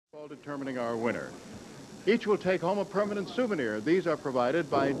call determining our winner. Each will take home a permanent souvenir. These are provided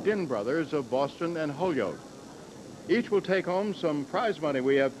by Din Brothers of Boston and Holyoke. Each will take home some prize money.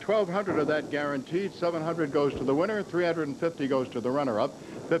 We have $1,200 of that guaranteed. $700 goes to the winner. $350 goes to the runner-up.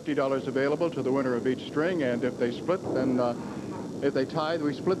 $50 available to the winner of each string. And if they split, then if they tie,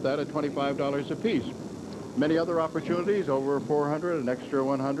 we split that at $25 apiece. Many other opportunities, over $400, an extra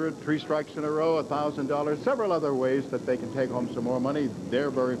 $100, 3 strikes in a row, $1,000, several other ways that they can take home some more money. They're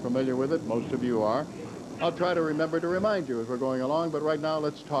very familiar with it. Most of you are. I'll try to remember to remind you as we're going along, but right now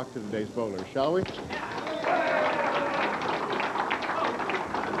let's talk to today's bowlers, shall we?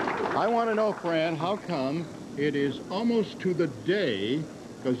 I want to know, Fran, how come it is almost to the day,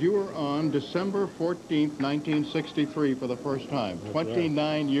 because you were on December 14th, 1963 for the first time, that's 29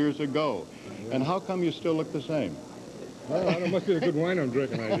 right. Years ago. Yeah. And how come you still look the same? Well, that must be the good wine I'm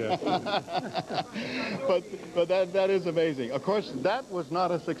drinking, I guess. but that is amazing. Of course, that was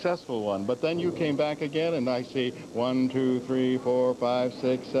not a successful one, but then you came back again, and I see 1, 2, 3, 4, 5,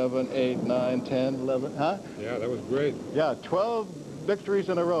 6, 7, 8, 9, 10, 11, huh? Yeah, that was great. Yeah, 12 victories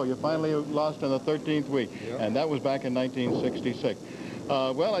in a row. You finally lost in the 13th week, yep. And that was back in 1966.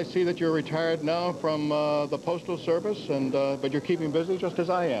 Well, I see that you're retired now from the Postal Service, and but you're keeping busy just as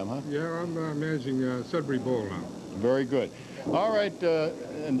I am, huh? Yeah, I'm managing Sudbury Bowl now. Very good. All right,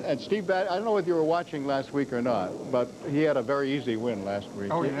 and Steve Vadney, I don't know whether you were watching last week or not, but he had a very easy win last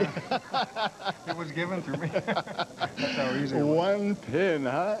week. Oh, yeah. It was given to me. That's how easy it was. One pin,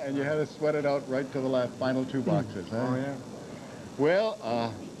 huh? And you had to sweat it out right to the final 2 boxes, huh? Oh, yeah. Well,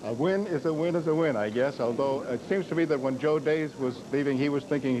 a win is a win is a win, I guess, although it seems to me that when Joe Days was leaving, he was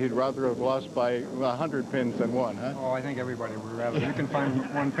thinking he'd rather have lost by 100 pins than 1, huh? Oh, I think everybody would rather. You can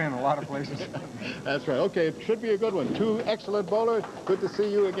find 1 pin a lot of places. That's right. Okay, it should be a good one. 2 excellent bowlers. Good to see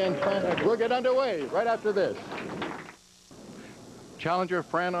you again, Fran. We'll get underway right after this. Challenger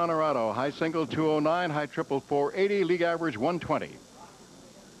Fran Onorato, high single 209, high triple 480, league average 120.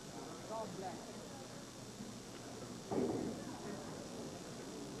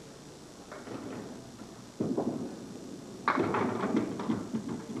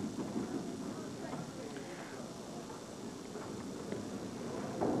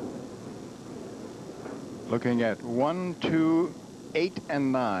 Looking at 1, 2, 8,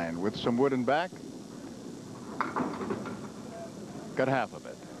 and 9 with some wood and back. Got half of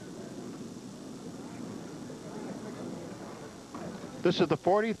it. This is the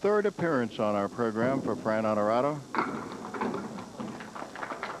 43rd appearance on our program for Fran Onorato.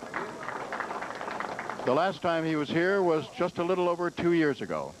 The last time he was here was just a little over 2 years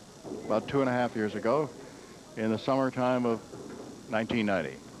ago, about 2.5 years ago, in the summertime of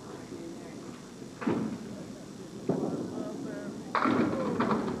 1990.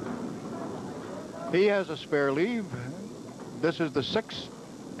 He has a spare leave. This is the 6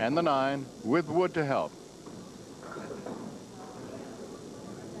 and the 9 with wood to help.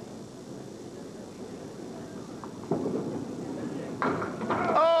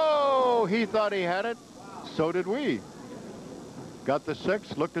 Oh, he thought he had it. So did we. Got the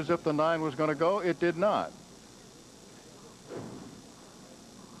 6, looked as if the 9 was going to go. It did not.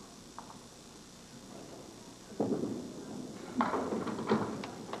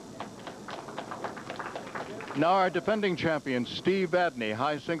 Now our defending champion, Steve Vadney,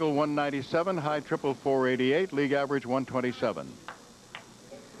 high single 197, high triple 488, league average 127.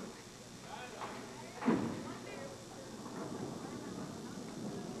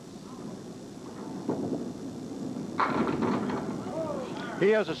 He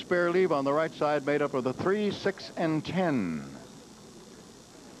has a spare leave on the right side made up of the 3, 6, and 10.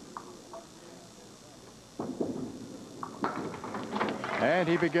 And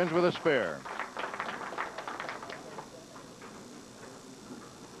he begins with a spare.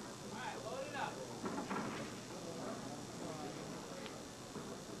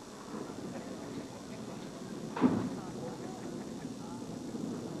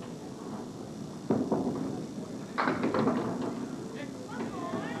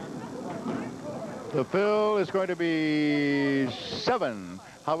 The fill is going to be 7.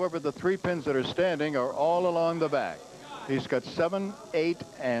 However, the 3 pins that are standing are all along the back. He's got 7, 8,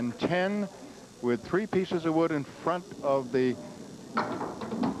 and 10 with 3 pieces of wood in front of the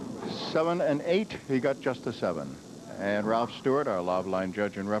 7 and 8. He got just the 7. And Ralph Stewart, our lob line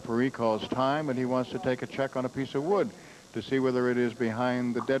judge and referee, calls time, and he wants to take a check on a piece of wood to see whether it is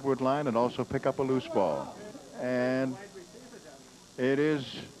behind the deadwood line and also pick up a loose ball. And it is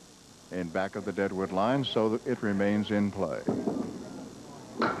in back of the deadwood line, so that it remains in play.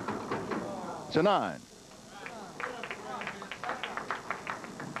 It's a 9.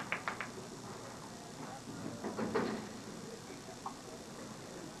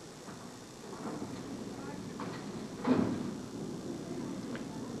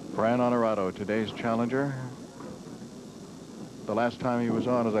 Fran Onorato, today's challenger. The last time he was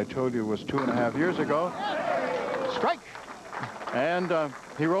on, as I told you, was 2.5 years ago. Strike! And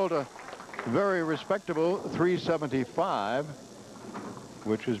he rolled a very respectable 375,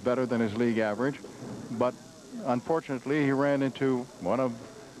 which is better than his league average. But unfortunately, he ran into one of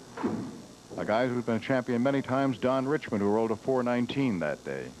a guy who's been a champion many times, Don Richmond, who rolled a 419 that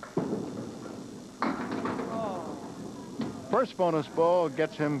day. First bonus ball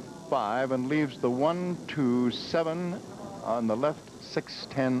gets him 5 and leaves the 1, 2, 7 on the left, 6,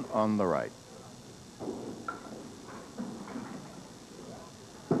 10 on the right.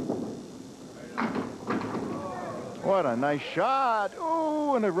 What a nice shot.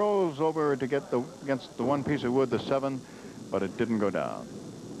 Ooh, and it rolls over to get against the one piece of wood, the 7, but it didn't go down.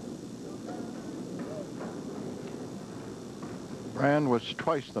 Fran was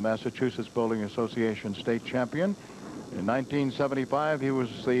twice the Massachusetts Bowling Association state champion. In 1975, he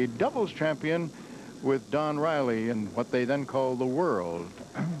was the doubles champion with Don Riley in what they then called the world.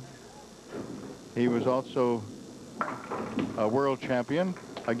 He was also a world champion.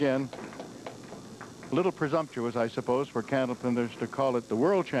 Again, a little presumptuous, I suppose, for Candlepin to call it the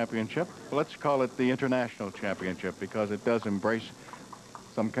World Championship. Let's call it the International Championship because it does embrace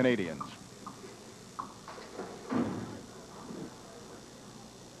some Canadians.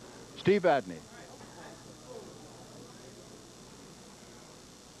 Steve Vadney.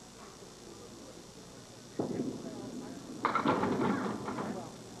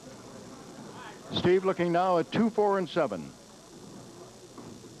 Steve looking now at 2, 4, and 7.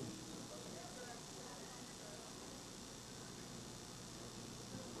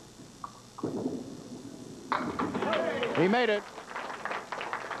 He made it.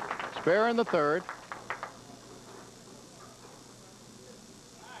 Spare in the third.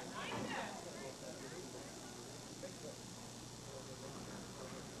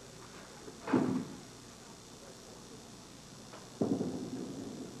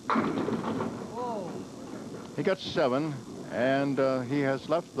 He got 7, and he has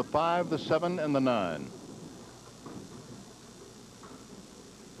left the 5, the 7, and the 9.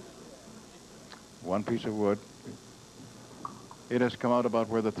 One piece of wood. It has come out about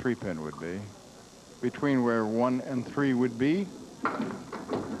where the 3-pin would be. Between where 1 and 3 would be.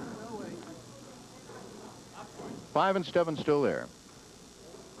 5 and 7 still there.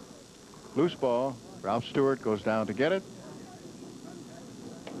 Loose ball. Ralph Stewart goes down to get it.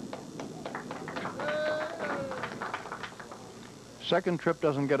 Second trip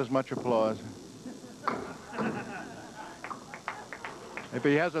doesn't get as much applause. If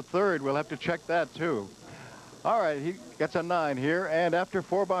he has a third, we'll have to check that too. All right, he gets a 9 here, and after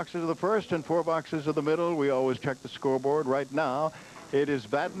 4 boxes of the first and 4 boxes of the middle, we always check the scoreboard. Right now, it is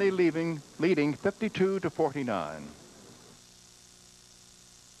Vadney leading 52-49.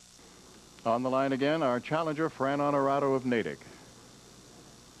 On the line again, our challenger, Fran Onorato of Natick.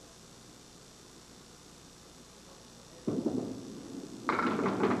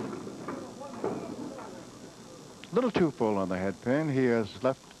 A little too full on the head pin. He has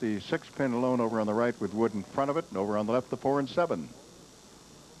left the 6-pin alone over on the right with wood in front of it, and over on the left the 4 and 7.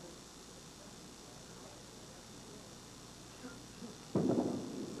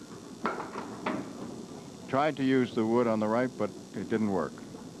 Tried to use the wood on the right, but it didn't work.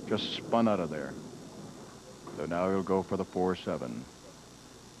 Just spun out of there. So now he'll go for the 4-7.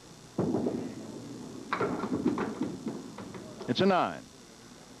 It's a 9.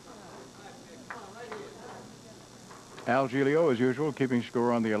 Al Giglio, as usual, keeping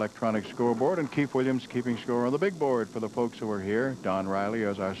score on the electronic scoreboard, and Keith Williams keeping score on the big board for the folks who are here. Don Riley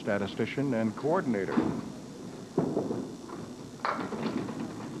as our statistician and coordinator.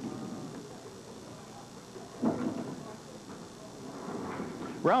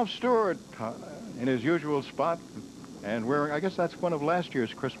 Ralph Stewart in his usual spot and wearing, I guess that's one of last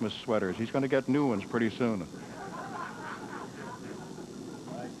year's Christmas sweaters. He's going to get new ones pretty soon.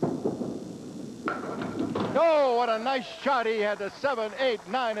 Oh, what a nice shot. He had the 7, 8,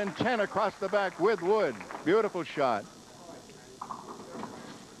 9, and 10 across the back with wood. Beautiful shot.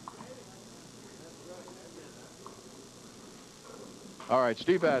 All right,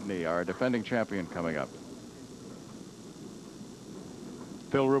 Steve Vadney, our defending champion, coming up.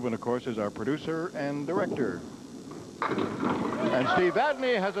 Phil Rubin, of course, is our producer and director. And Steve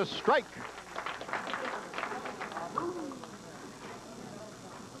Vadney has a strike.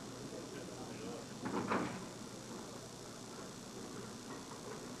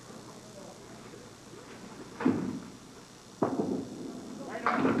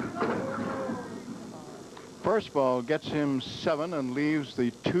 First ball gets him 7 and leaves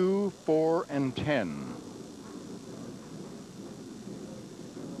the 2, 4, and 10.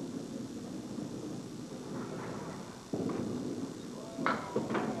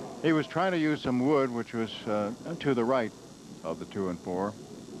 He was trying to use some wood, which was to the right of the 2 and 4.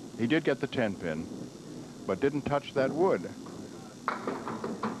 He did get the 10 pin, but didn't touch that wood.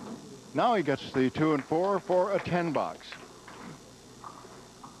 Now he gets the 2 and 4 for a 10 box.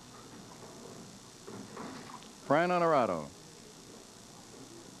 Fran Onorato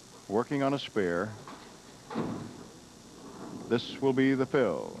working on a spare. This will be the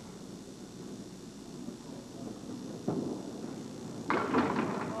fill.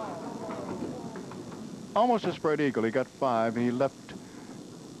 Almost a spread eagle. He got 5. He left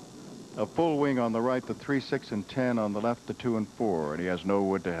a full wing on the right, the 3, 6, and 10 on the left, the 2 and 4, and he has no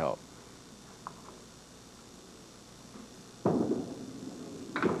wood to help. A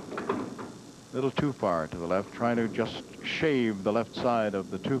little too far to the left, trying to just shave the left side of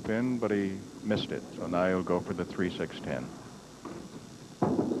the 2 pin, but he missed it. So now he'll go for the 3, 6, 10.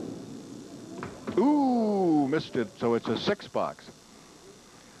 Ooh, missed it. So it's a 6 box.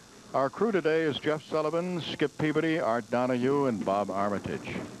 Our crew today is Jeff Sullivan, Skip Peabody, Art Donahue, and Bob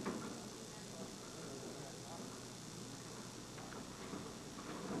Armitage.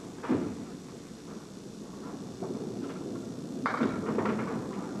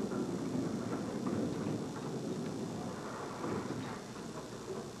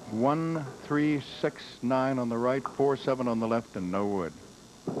 One, 3, 6, 9 on the right, 4, 7 on the left, and no wood.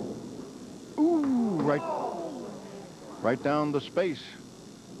 Ooh, right down the space.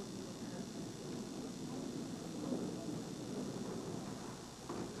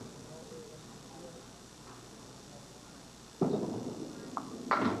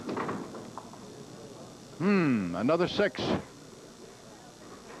 Another 6.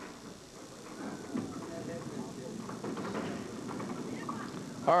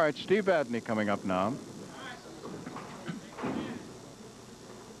 All right, Steve Vadney coming up now.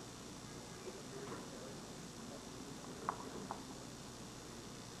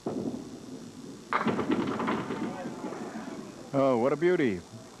 Oh, what a beauty.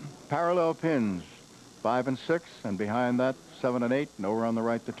 Parallel pins, 5 and 6, and behind that, 7 and 8, and over on the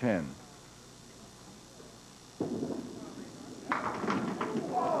right, the 10.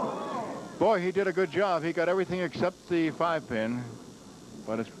 Boy, he did a good job. He got everything except the 5 pin,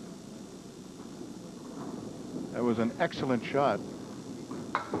 but that was an excellent shot.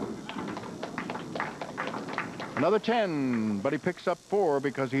 Another 10, but he picks up 4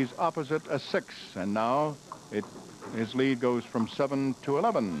 because he's opposite a 6, and now his lead goes from 7 to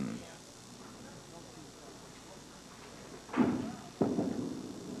 11.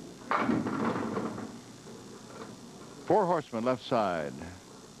 Four horsemen left side.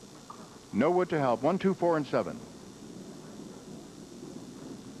 No wood to help. 1, 2, 4, and 7.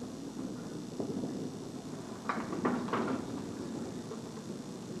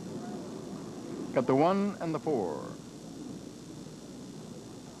 Got the 1 and the 4.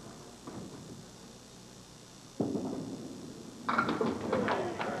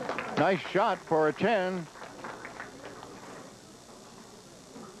 Nice shot for a 10.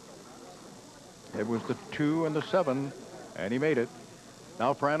 It was the 2 and the 7, and he made it.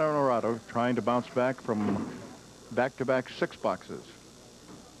 Now Fran Onorato trying to bounce back from back-to-back 6 boxes.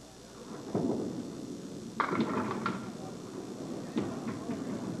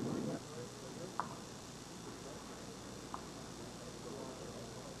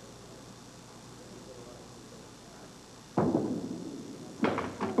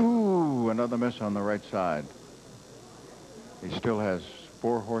 Ooh, another miss on the right side. He still has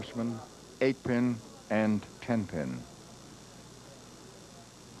 4 horsemen, 8 pin, and 10 pin.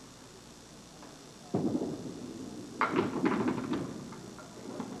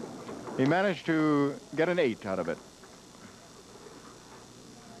 He managed to get an 8 out of it.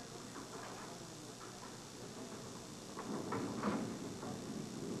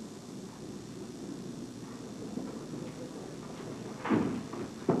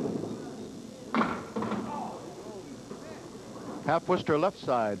 Half Worcester left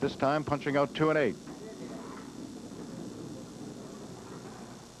side, this time punching out 2 and 8.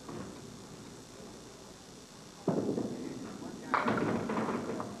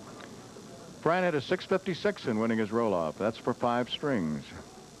 Fran had a 656 in winning his roll-off. That's for 5 strings.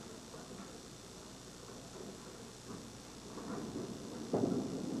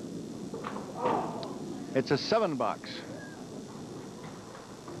 It's a 7 box.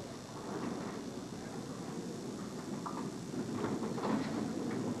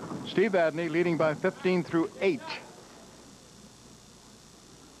 Steve Vadney leading by 15 through 8.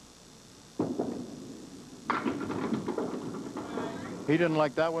 He didn't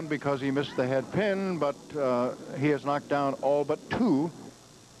like that one because he missed the head pin, but he has knocked down all but 2.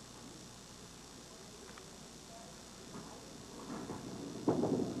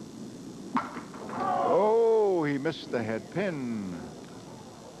 missed the head pin.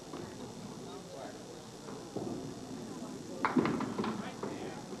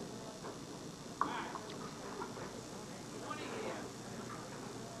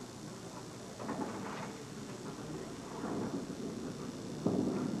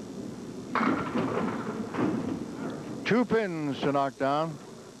 Two pins to knock down,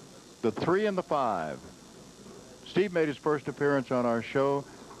 the 3 and the 5. Steve made his first appearance on our show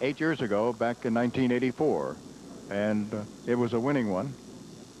 8 years ago, back in 1984, and it was a winning one.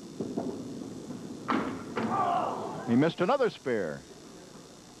 He missed another spare.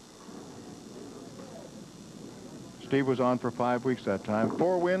 Steve was on for 5 weeks that time,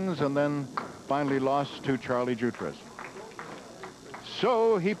 4 wins, and then finally lost to Charlie Jutras.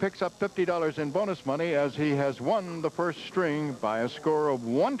 So he picks up $50 in bonus money as he has won the first string by a score of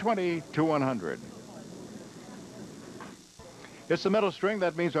 120 to 100. It's the middle string.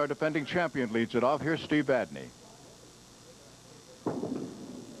 That means our defending champion leads it off. Here's Steve Vadney.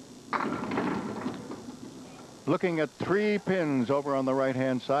 Looking at 3 pins over on the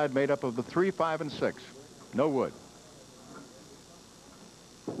right-hand side, made up of the 3, 5, and 6. No wood.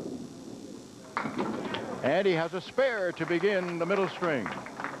 And he has a spare to begin the middle string.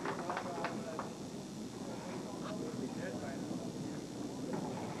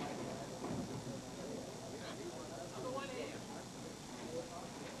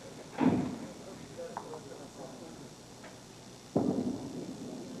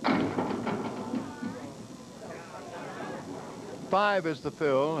 Five is the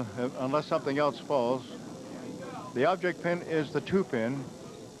fill, unless something else falls. The object pin is the 2 pin.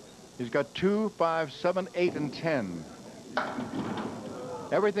 He's got 2, 5, 7, 8, and 10.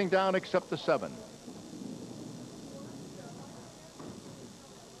 Everything down except the 7.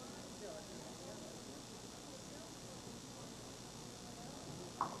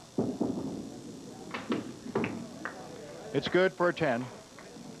 It's good for a 10.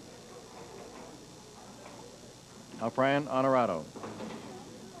 Now Fran Onorato.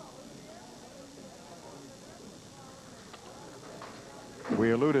 We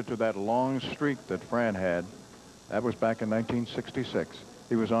alluded to that long streak that Fran had. That was back in 1966.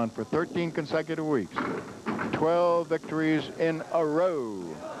 He was on for 13 consecutive weeks. 12 victories in a row.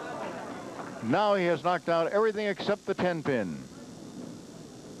 Now he has knocked out everything except the 10 pin.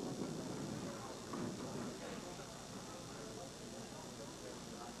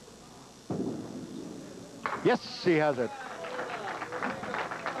 Yes, he has it.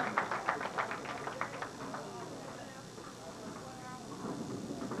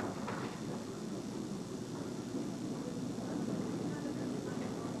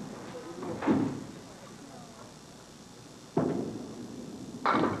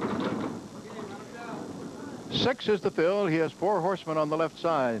 Six is the fill. He has 4 horsemen on the left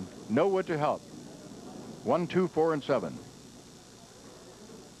side. No wood to help. 1, 2, 4, and 7.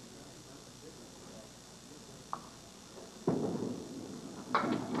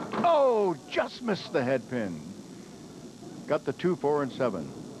 Oh, just missed the head pin. Got the 2, 4, and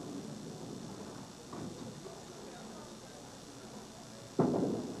 7.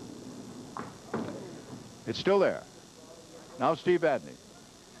 It's still there. Now Steve Vadney.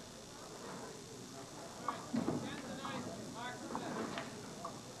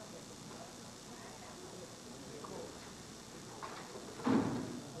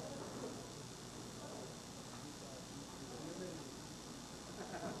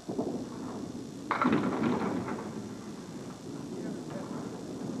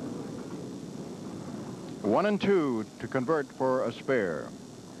 One and 2 to convert for a spare.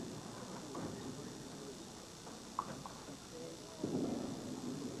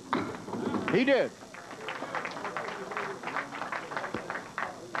 He did.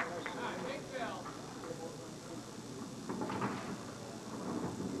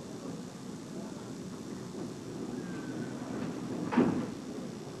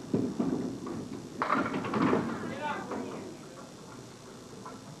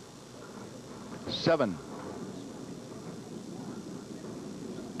 Seven.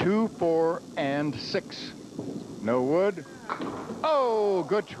 2, 4, and 6. No wood. Oh,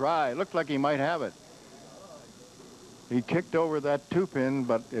 good try. Looked like he might have it. He kicked over that 2 pin,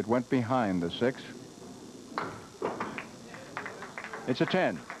 but it went behind the 6. It's a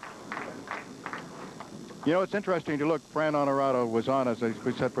 10. You know, it's interesting to look. Fran Onorato was on, as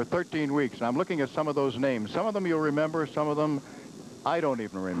we said, for 13 weeks. And I'm looking at some of those names. Some of them you'll remember. Some of them I don't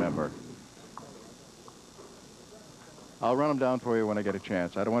even remember. I'll run them down for you when I get a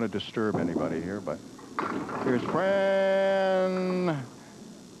chance. I don't want to disturb anybody here, but here's Fran.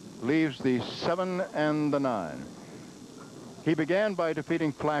 Leaves the 7 and the 9. He began by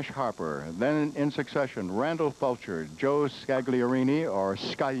defeating Flash Harper, then in succession, Randall Fulcher, Joe Scagliarini, or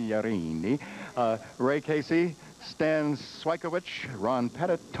Scagliarini, Ray Casey, Stan Swikowicz, Ron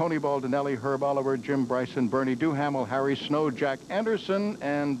Pettit, Tony Baldinelli, Herb Oliver, Jim Bryson, Bernie Duhamel, Harry Snow, Jack Anderson,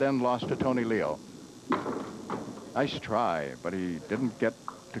 and then lost to Tony Leo. Nice try, but he didn't get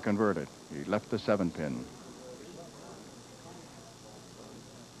to convert it. He left the 7-pin.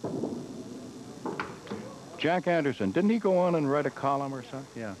 Jack Anderson, didn't he go on and write a column or something?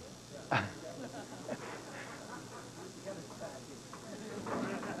 Yeah.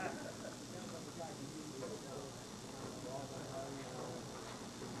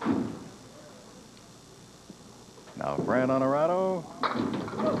 Now, Fran Onorato.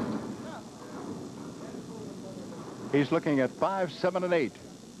 He's looking at 5, 7, and 8.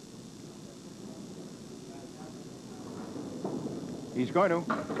 He's going to.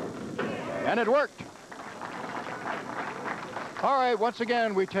 And it worked. All right, once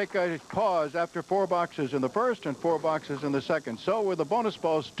again, we take a pause after 4 boxes in the first and 4 boxes in the second. So with the bonus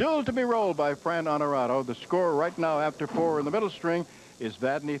ball still to be rolled by Fran Onorato, the score right now after 4 in the middle string is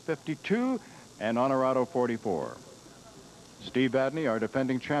Vadney 52 and Onorato 44. Steve Vadney, our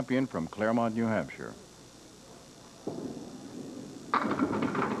defending champion from Claremont, New Hampshire.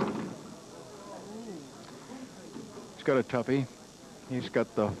 He's got a toughie. He's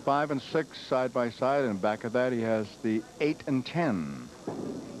got the 5 and 6 side by side, and back of that he has the 8 and 10.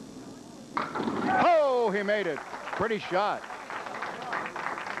 Oh, he made it. Pretty shot.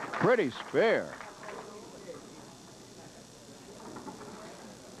 Pretty spare.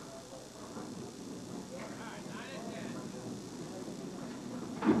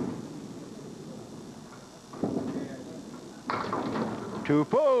 Too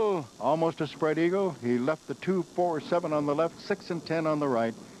full, almost a spread eagle. He left the 2, 4, 7 on the left, 6 and 10 on the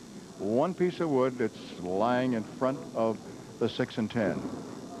right. One piece of wood that's lying in front of the 6 and 10.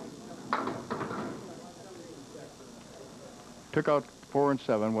 Took out 4 and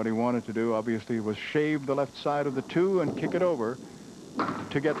 7. What he wanted to do, obviously, was shave the left side of the 2 and kick it over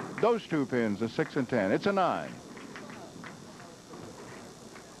to get those 2 pins, the 6 and 10. It's a 9.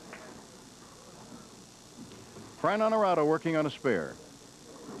 Fran Onorato working on a spare.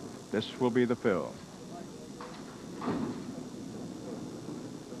 This will be the fill.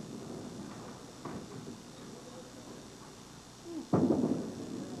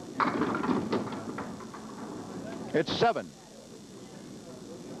 It's 7.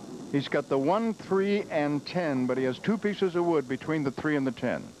 He's got the 1, 3, and 10, but he has 2 pieces of wood between the 3 and the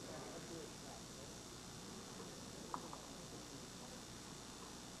 10.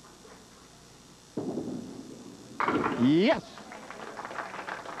 Yes!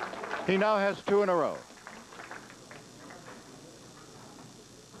 He now has 2 in a row.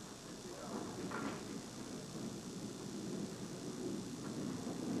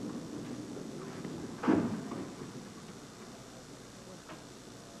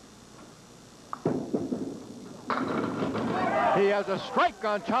 He has a strike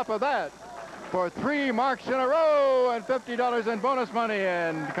on top of that for 3 marks in a row and $50 in bonus money,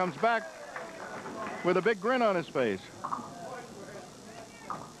 and comes back with a big grin on his face.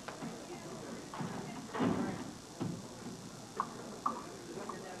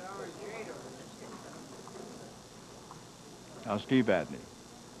 Now Steve Vadney.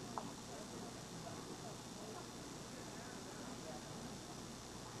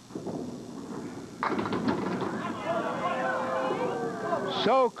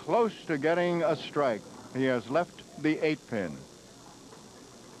 So close to getting a strike. He has left the 8-pin.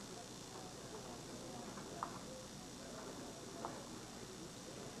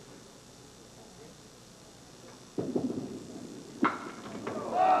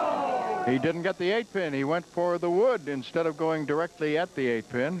 He didn't get the 8-pin. He went for the wood instead of going directly at the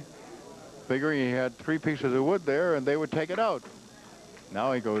 8-pin, figuring he had 3 pieces of wood there and they would take it out.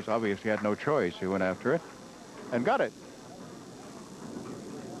 Now he goes, obviously had no choice. He went after it and got it.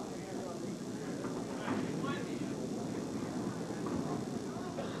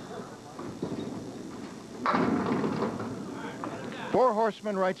 Four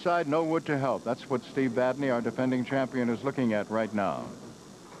horsemen right side, no wood to help. That's what Steve Vadney, our defending champion, is looking at right now.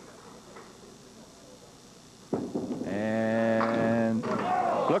 And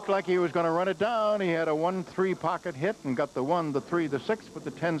looked like he was going to run it down. He had a 1-3 pocket hit and got the 1, the 3, the 6, but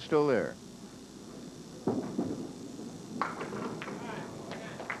the 10 still there.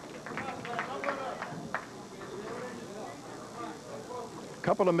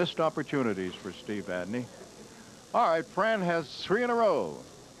 Couple of missed opportunities for Steve Vadney. All right, Fran has 3 in a row.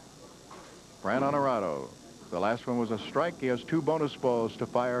 Fran Onorato. The last one was a strike. He has 2 bonus balls to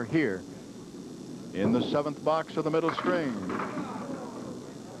fire here in the 7th box of the middle string.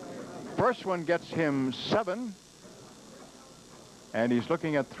 First one gets him 7, and he's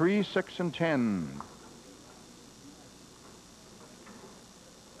looking at 3, 6, and 10.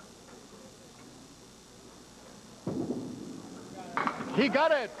 He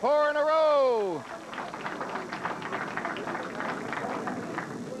got it, 4 in a row.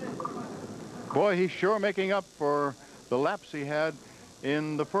 Boy, he's sure making up for the lapse he had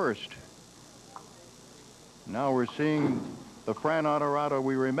in the first. Now we're seeing the Fran Onorato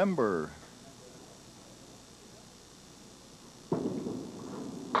we remember.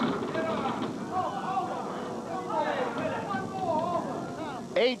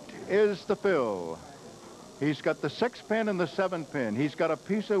 Eight is the fill. He's got the 6 pin and the 7 pin. He's got a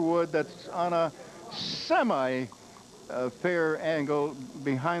piece of wood that's on a semi-fair angle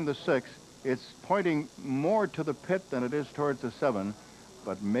behind the 6. It's pointing more to the pit than it is towards the 7,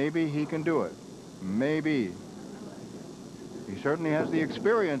 but maybe he can do it. Maybe. He certainly has the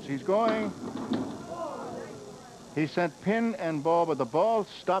experience. He's going. He sent pin and ball, but the ball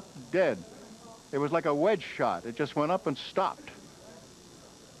stopped dead. It was like a wedge shot. It just went up and stopped.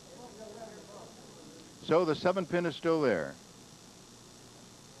 So the 7 pin is still there.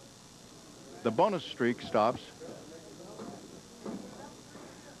 The bonus streak stops.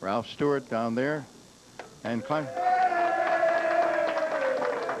 Ralph Stewart down there and climb.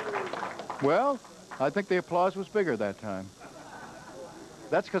 Well, I think the applause was bigger that time.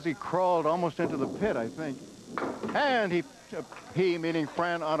 That's because he crawled almost into the pit, I think. And he meaning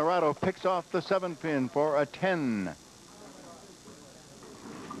Fran Onorato, picks off the 7 pin for a 10.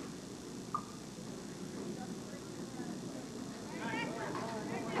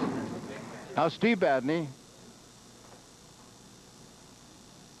 Now Steve Vadney.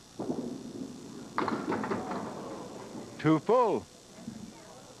 Too full.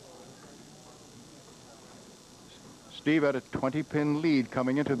 Steve had a 20-pin lead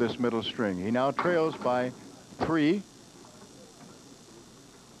coming into this middle string. He now trails by 3.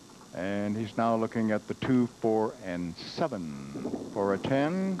 And he's now looking at the 2, 4, and 7 for a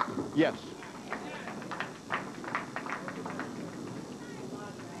 10. Yes.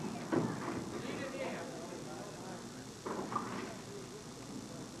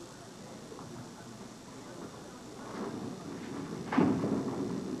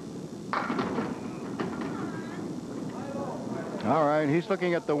 All right, he's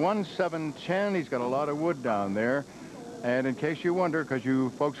looking at the 1, 7, 10. He's got a lot of wood down there. And in case you wonder, because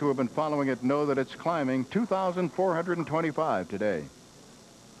you folks who have been following it know that it's climbing, 2,425 today.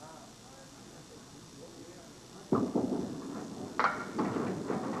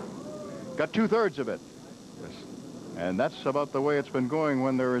 Got 2/3 of it. And that's about the way it's been going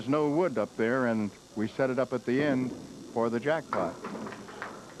when there is no wood up there, and we set it up at the end for the jackpot.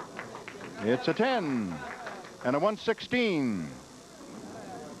 It's a 10 and a 116.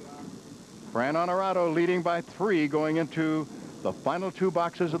 Fran Onorato leading by 3 going into the final 2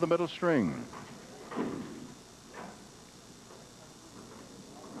 boxes of the middle string.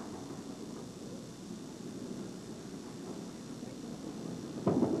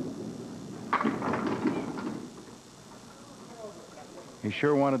 He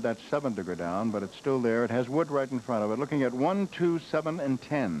sure wanted that 7 to go down, but it's still there. It has wood right in front of it. Looking at 1, 2, 7, and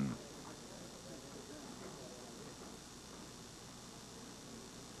 10.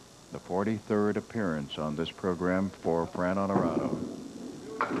 The 43rd appearance on this program for Fran Onorato.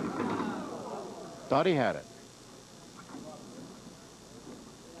 Thought he had it.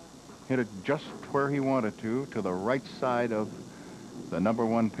 Hit it just where he wanted to the right side of the number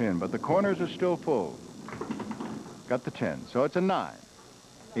 1 pin, but the corners are still full. Got the 10, so it's a 9.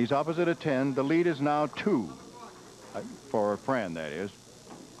 He's opposite a 10. The lead is now 2 for Fran, that is.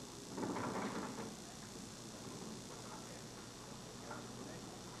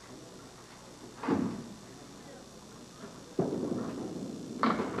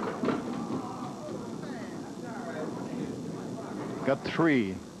 Got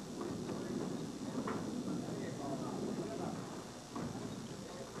 3.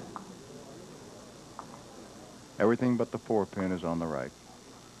 Everything but the 4 pin is on the right.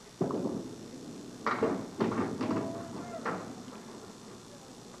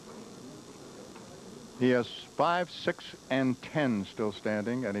 He has 5, 6, and 10 still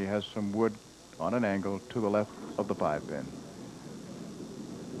standing, and he has some wood on an angle to the left of the 5 pin.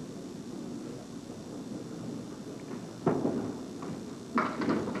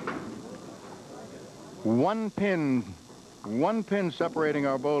 One pin separating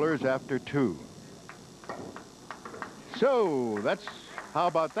our bowlers after 2. So that's, how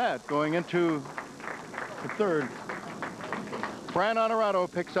about that, going into the 3rd. Fran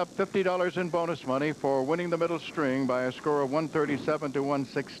Onorato picks up $50 in bonus money for winning the middle string by a score of 137 to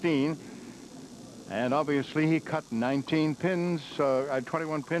 116. And obviously he cut 21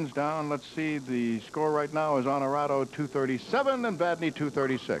 pins down. Let's see, the score right now is Onorato 237 and Vadney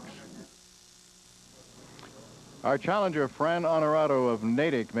 236. Our challenger, Fran Onorato of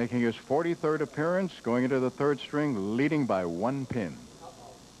Natick, making his 43rd appearance, going into the third string, leading by 1 pin.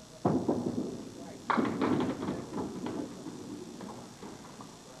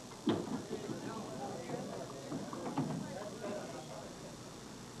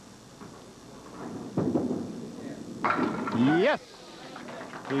 Yes!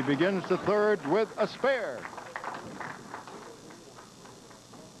 He begins the third with a spare.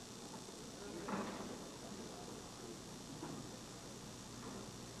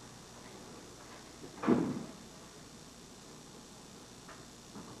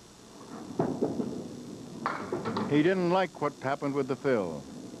 He didn't like what happened with the fill.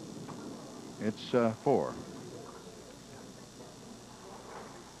 It's 4.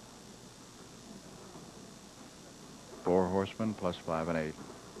 Four horsemen plus 5 and 8.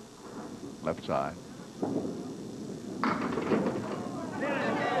 Left side.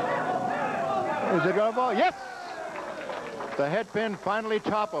 Is it going to ball? Yes! The head pin finally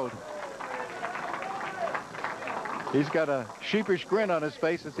toppled. He's got a sheepish grin on his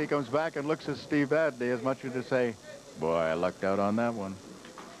face as he comes back and looks at Steve Vadney, as much as to say, boy, I lucked out on that one.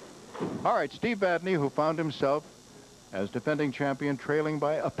 All right, Steve Vadney, who found himself as defending champion, trailing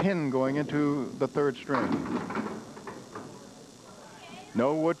by a pin going into the third string.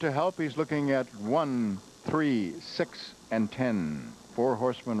 No wood to help. He's looking at 1, 3, 6, and 10. 4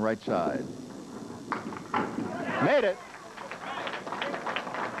 horsemen right side. Made it.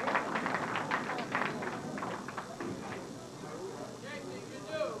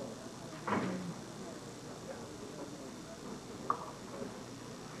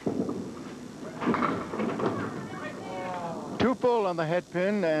 Two full on the head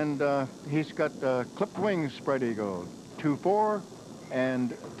pin, and he's got clipped wings spread eagle. 2-4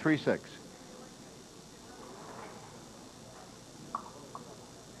 and 3-6.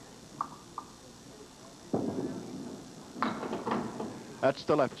 That's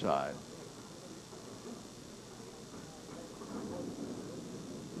the left side.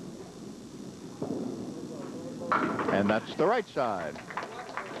 And that's the right side.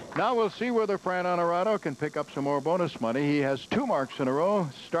 Now we'll see whether Fran Onorato can pick up some more bonus money. He has 2 marks in a row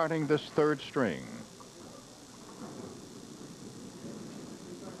starting this third string.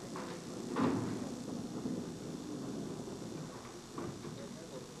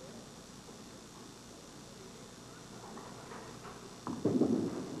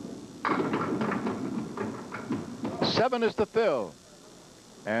 Seven is the fill,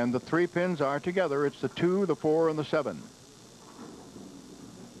 and the 3 pins are together. It's the 2, the 4, and the 7.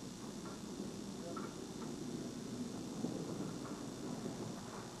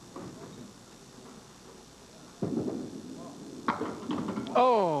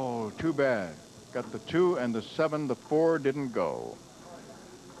 Oh, too bad. Got the 2 and the 7. The 4 didn't go.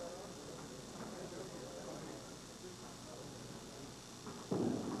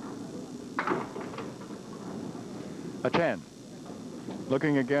 A 10.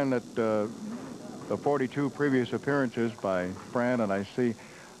 Looking again at the 42 previous appearances by Fran, and I see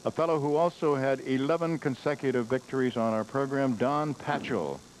a fellow who also had 11 consecutive victories on our program, Don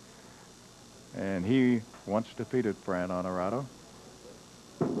Patchell. And he once defeated Fran Onorato,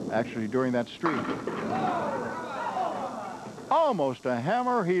 actually during that streak. Almost a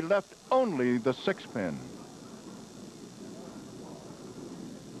hammer. He left only the 6 pin.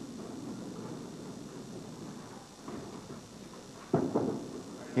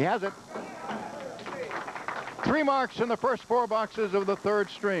 He has it. 3 marks in the first 4 boxes of the third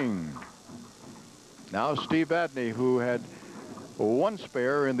string. Now Steve Vadney, who had 1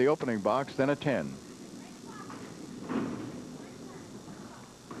 spare in the opening box, then a 10.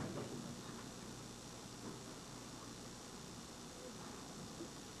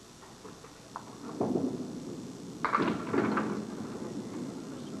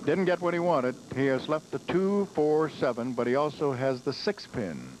 Didn't get what he wanted. He has left the 2, 4, 7, but he also has the 6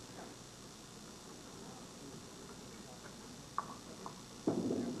 pin.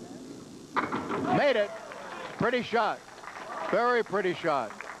 Made it. Pretty shot. Very pretty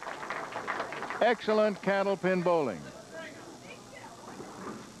shot. Excellent candlepin bowling.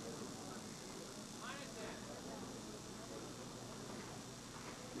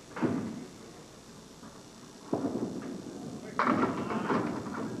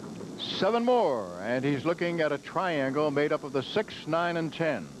 Seven more, and he's looking at a triangle made up of the 6, 9, and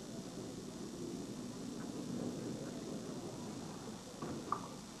 10.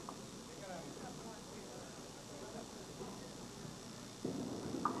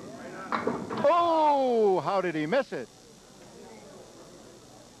 How did he miss it?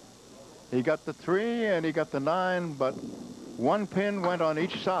 He got the 3 and he got the 9, but 1 pin went on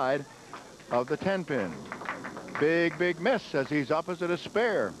each side of the 10 pin. Big, big miss as he's opposite a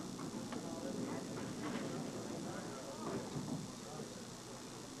spare.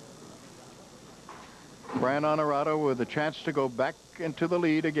 Fran Onorato with a chance to go back into the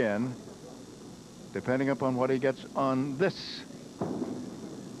lead again, depending upon what he gets on this.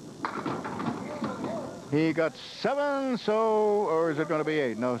 He got 7, or is it going to be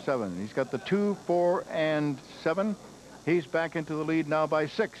 8? No, 7. He's got the 2, 4, and 7. He's back into the lead now by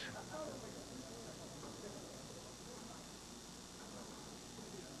 6.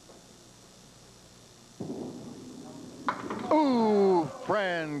 Ooh,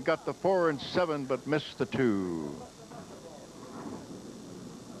 Fran got the 4 and 7, but missed the 2.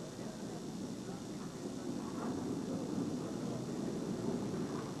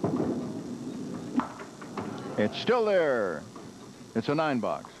 It's still there. It's a 9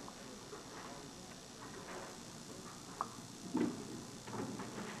 box.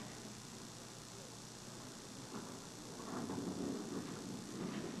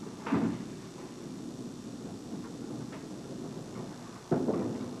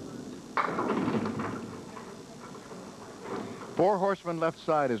 Four horsemen left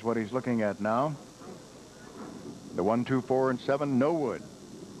side is what he's looking at now. The 1, 2, 4, and 7, no wood.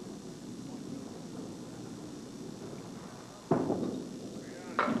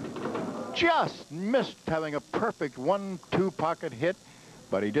 Just missed having a perfect 1-2 pocket hit,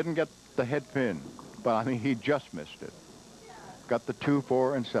 but he didn't get the head pin. But I mean, he just missed it. Got the 2,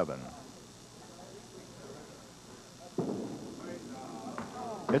 4, and 7.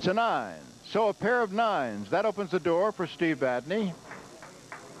 It's a 9. So a pair of 9s. That opens the door for Steve Vadney.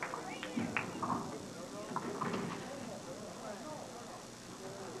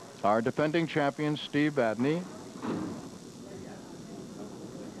 Our defending champion, Steve Vadney.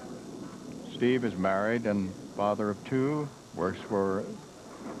 Steve is married and father of 2, works for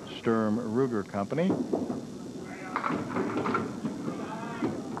Sturm Ruger Company.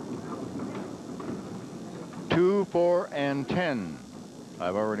 Two, 4, and 10.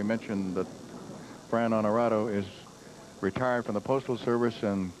 I've already mentioned that Fran Onorato is retired from the Postal Service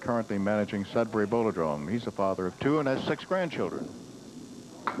and currently managing Sudbury Bolodrome. He's a father of 2 and has 6 grandchildren.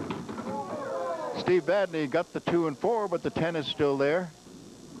 Steve Vadney got the 2 and 4, but the 10 is still there.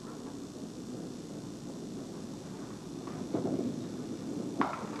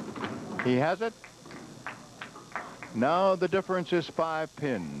 He has it. Now the difference is 5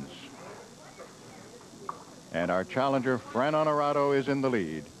 pins. And our challenger, Fran Onorato, is in the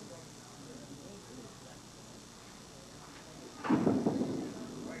lead.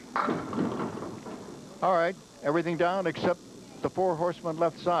 All right, everything down except the 4 horsemen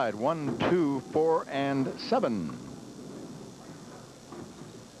left side. 1, 2, 4, and 7.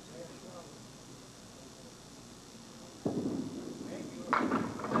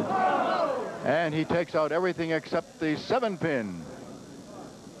 And he takes out everything except the 7 pin.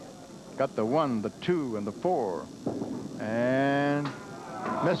 Got the 1, the 2, and the 4. And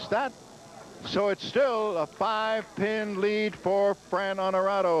missed that. So it's still a 5-pin lead for Fran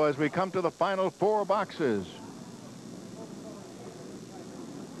Onorato as we come to the final 4 boxes.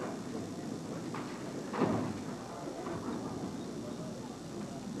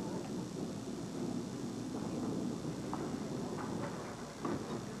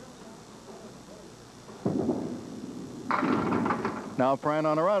 Now Fran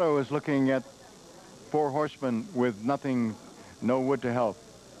Onorato is looking at 4 horsemen with nothing, no wood to help.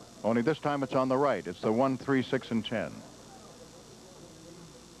 Only this time it's on the right. It's the 1, 3, 6, and 10.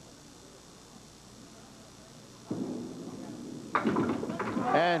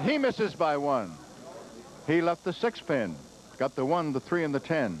 And he misses by 1. He left the 6 pin. Got the 1, the 3, and the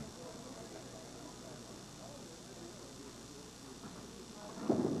 10.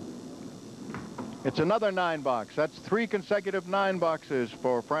 It's another 9 box. That's 3 consecutive 9 boxes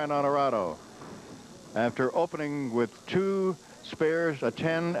for Fran Onorato. After opening with 2 spares, a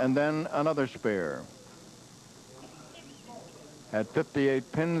 10, and then another spare. Had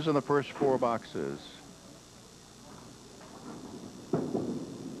 58 pins in the first 4 boxes.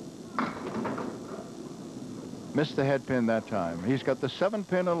 Missed the head pin that time. He's got the 7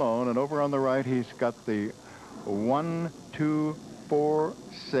 pin alone, and over on the right he's got the 1, 2, 4,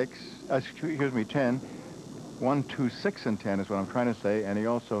 6, excuse me, 10. 1, 2, 6, and 10 is what I'm trying to say, and he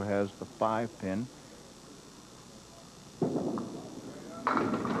also has the 5 pin.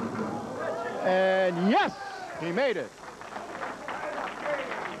 And yes, he made it.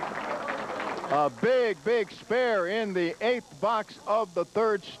 A big, big spare in the 8th box of the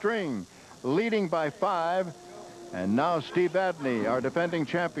 3rd string. leading by 5. And now Steve Vadney, our defending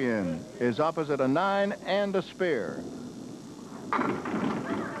champion, is opposite a 9 and a spare.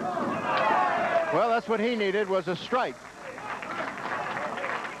 Well, that's what he needed, was a strike.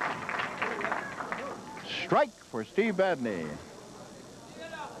 Strike for Steve Vadney.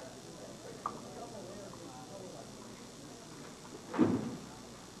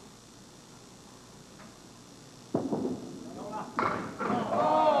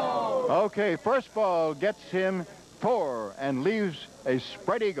 Okay, first ball gets him 4 and leaves a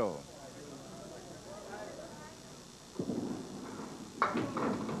spread eagle.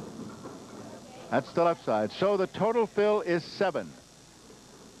 That's the left side. So the total fill is 7.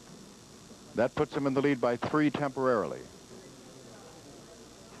 That puts him in the lead by 3 temporarily.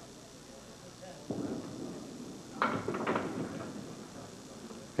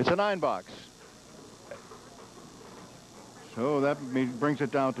 It's a 9 box. So that brings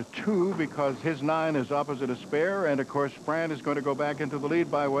it down to 2 because his 9 is opposite a spare, and of course Fran is going to go back into the lead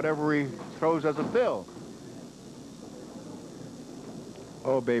by whatever he throws as a fill.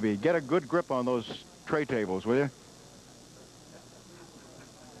 Oh, baby, get a good grip on those tray tables, will you?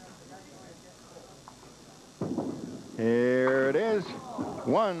 Here it is.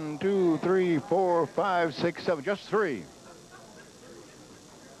 1, 2, 3, 4, 5, 6, 7, just 3.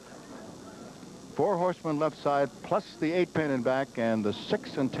 4 horsemen left side, plus the 8-pin in back, and the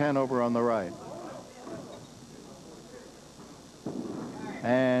 6 and 10 over on the right.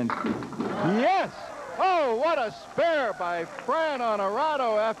 And yes! Oh, what a spare by Fran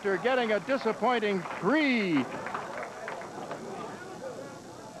Onorato after getting a disappointing 3.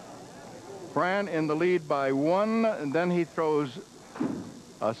 Fran in the lead by 1, and then he throws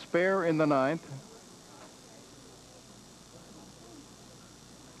a spare in the 9th.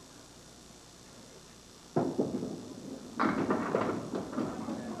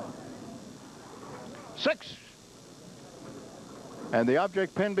 Six. And the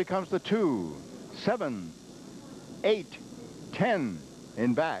object pin becomes the 2, 7, 8, 10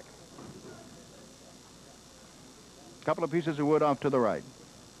 in back. A couple of pieces of wood off to the right.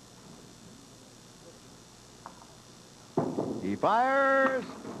 He fires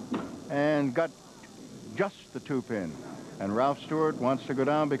and got just the 2-pin. And Ralph Stewart wants to go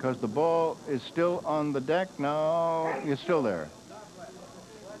down because the ball is still on the deck. No, it's still there.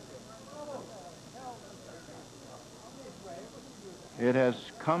 It has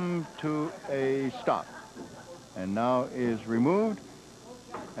come to a stop and now is removed,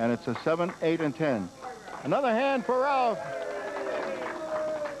 and it's a 7, 8, and 10. Another hand for Ralph.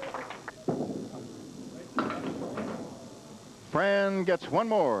 Fran gets 1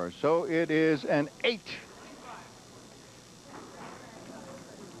 more, so it is an 8.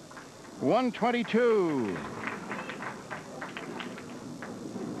 122.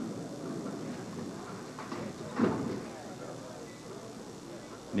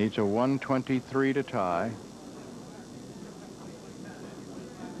 Needs a 123 to tie.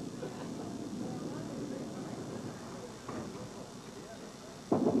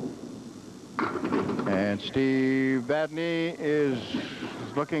 And Steve Vadney is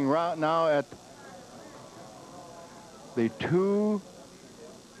looking right now at the 2,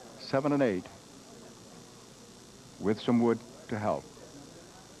 7, and 8 with some wood to help.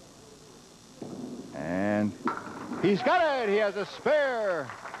 And he's got it. He has a spare.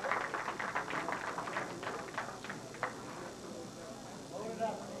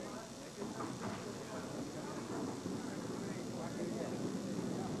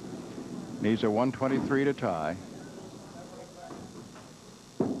 Needs a 123 to tie.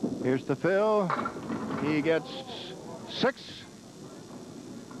 Here's the fill. He gets 6.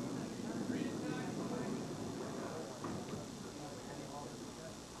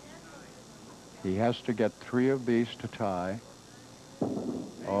 He has to get 3 of these to tie.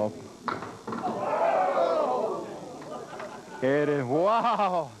 Oh. It is,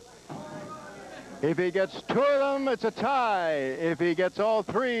 wow. If he gets 2 of them, it's a tie. If he gets all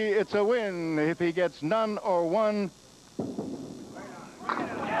 3, it's a win. If he gets none or 1,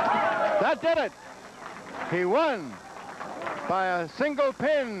 that did it. He won by a single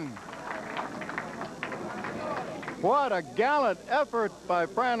pin. What a gallant effort by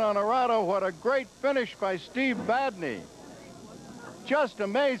Fran Onorato. What a great finish by Steve Vadney. Just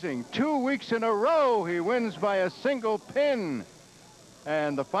amazing. 2 weeks in a row, he wins by a single pin.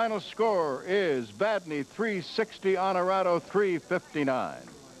 And the final score is Vadney 360, Onorato 359.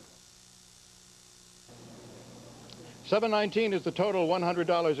 719 is the total,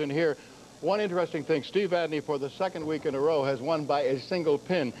 $100 in here. One interesting thing, Steve Vadney for the 2nd week in a row has won by a single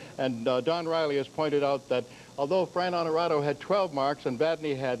pin. And Don Riley has pointed out that although Fran Onorato had 12 marks and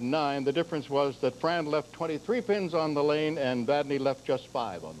Vadney had 9, the difference was that Fran left 23 pins on the lane and Vadney left just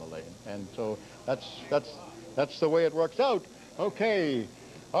 5 on the lane. And so that's the way it works out. Okay,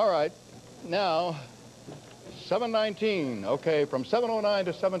 all right, now 719. Okay, from 709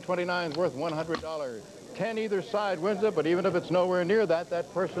 to 729 is worth $100. 10 either side wins it, but even if it's nowhere near that,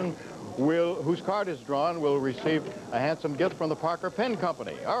 that person whose card is drawn will receive a handsome gift from the Parker Pen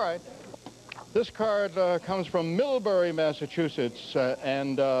Company. All right. This card comes from Millbury, Massachusetts,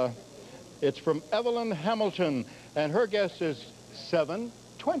 and it's from Evelyn Hamilton, and her guess is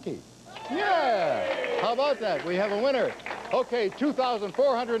 720. Yeah! How about that? We have a winner. Okay,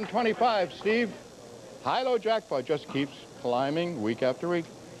 2,425, Steve. High-low jackpot just keeps climbing week after week.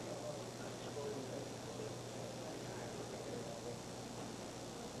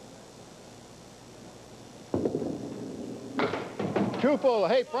 Two full.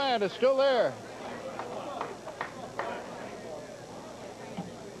 Hey, Fran, it's still there.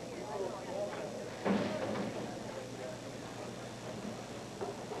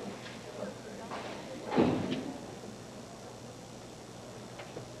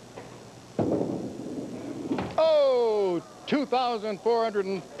 Oh,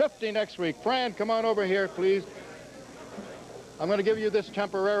 2,450 next week. Fran, come on over here, please. I'm going to give you this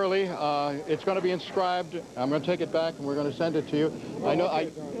temporarily. It's going to be inscribed. I'm going to take it back, and we're going to send it to you. I know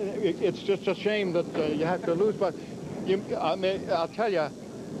it's just a shame that you have to lose, but I'll tell you,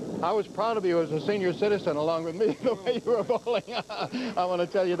 I was proud of you as a senior citizen along with me, the way you were bowling. I want to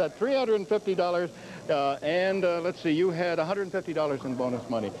tell you that. $350, and let's see, you had $150 in bonus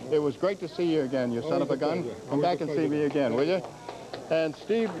money. It was great to see you again, you son of a gun. Come back and see me again, will you? And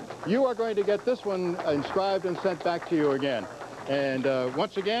Steve, you are going to get this one inscribed and sent back to you again. And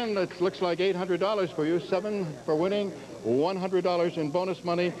once again, it looks like $800 for you, 7 for winning, $100 in bonus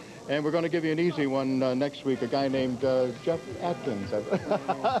money, and we're going to give you an easy one next week, a guy named Jeff Atkins. Glad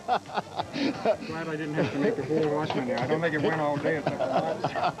I didn't have to make a fool of us money. I don't make it win all day.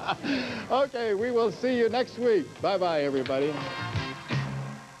 Okay, we will see you next week. Bye-bye, everybody.